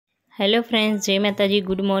Hello friends, जय माताजी।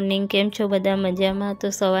 Good morning. केम छो बधा मजामां? तो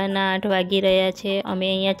सवारना 8 वागी रह्या छे। अमे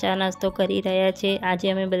अहींया चा नास्तो करी रह्या छे। आजे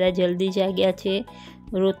अमे बधा जल्दी जाग्या छे।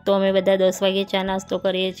 रोज तो अमे बधा 10 वागे चा नास्तो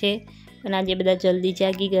करीए छे, पण आजे बधा जल्दी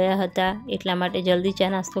जागी गया हता એટલા માટે जल्दी चा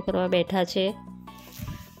नास्तो करवा बैठा छे।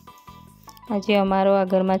 આજે અમારો આ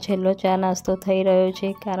ઘરમાં છેલ્લો ચા નાસ્તો થઈ રહ્યો છે,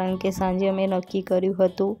 કારણ કે સાંજે અમે નક્કી કર્યું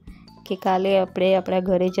હતું કે કાલે આપણે આપણા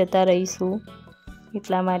ઘરે જતા રહીશું,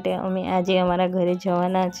 એટલા માટે અમે આજે અમારા ઘરે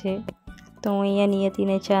જવાના છે। તો હું અહીંયા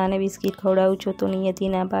નિયતિને ચા અને બિસ્કિટ ખવડાવું છું, તો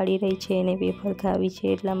નિયતિ ના પાડી રહી છે અને વેફર ખાવી છે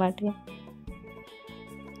એટલા માટે।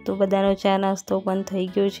 તો બધાનો ચા નાસ્તો પણ થઈ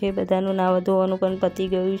ગયો છે, બધાનું નાવા ધોવાનું પણ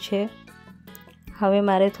પતી ગયું છે। હવે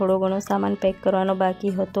મારે થોડો ઘણો સામાન પેક કરવાનો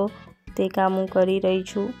બાકી હતો, તે કામ હું કરી રહી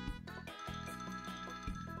છું।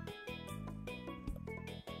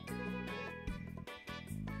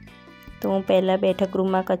 तो हूँ पहला बैठक रूम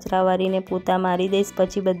में कचरा वारीने पोता मारी दईश,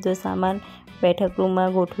 पछी बधो सामान बैठक रूम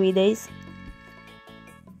में गोठवी दईश।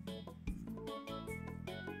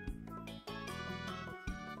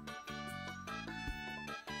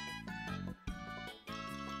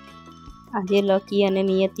 आजे लकी अने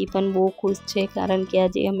नियति पण बहु खुश छे, कारण के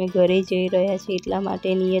आजे अमे घरे जई रह्या छे एटला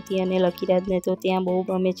माटे नियति अने लकीराज ने तो त्यां बहु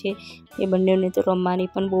गमे छे। ए बंनेने तो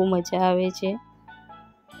रमवानी पण बहु मजा आवे छे।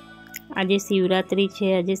 આજે શિવરાત્રિ છે,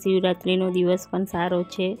 આજે શિવરાત્રિનો દિવસ પણ સારો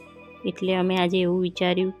છે, એટલે અમે આજે એવું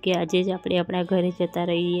વિચાર્યું કે આજે જ આપણે આપણા ઘરે જતા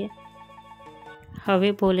રહીએ। હવે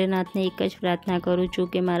ભોલેનાથને એક જ પ્રાર્થના કરું છું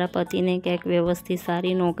કે મારા પતિને ક્યાંક વ્યવસ્થિત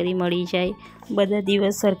સારી નોકરી મળી જાય। બધા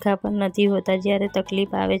દિવસ સરખા પણ નથી હોતા, જ્યારે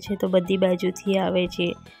તકલીફ આવે છે તો બધી બાજુથી આવે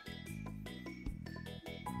છે।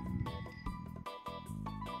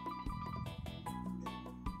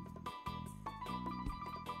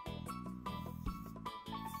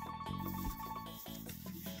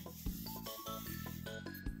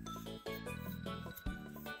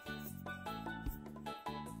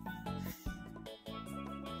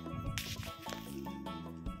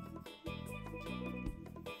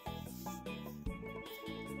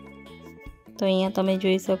 तो अहींया तमे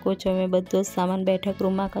जोई शको छो, मैं बधो सामान बैठक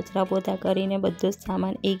रूम में कचरा पोता करीने बधो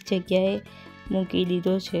सामान एक जग्याए मूकी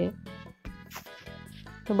दीधो छे।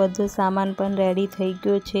 तो बधो सामान पण रेडी थई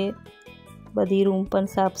गयो छे, बधी रूम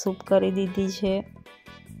पण साफ सूफ करी दीधी छे।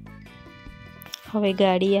 हवे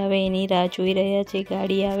गाड़ी आवे एनी राह जोई रह्या छे।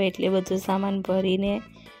 गाड़ी आवे एटले बधो सामान भरीने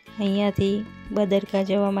अहींयाथी बदरका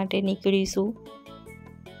जवा माटे નીકળીશું।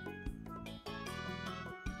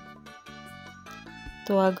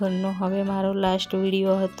 तो आ घरनो हवे मारो लास्ट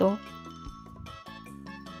विडियो हतो।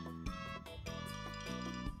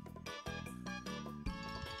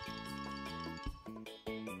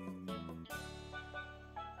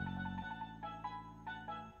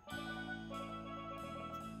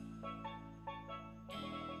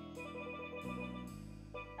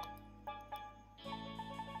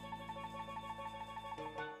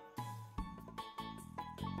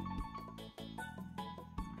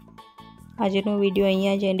 આજનો વિડીયો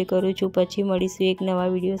અહીંયા જ એન્ડ કરું છું, પછી મળીશું એક નવા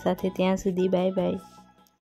વિડીયો સાથે। ત્યાં સુધી બાય બાય।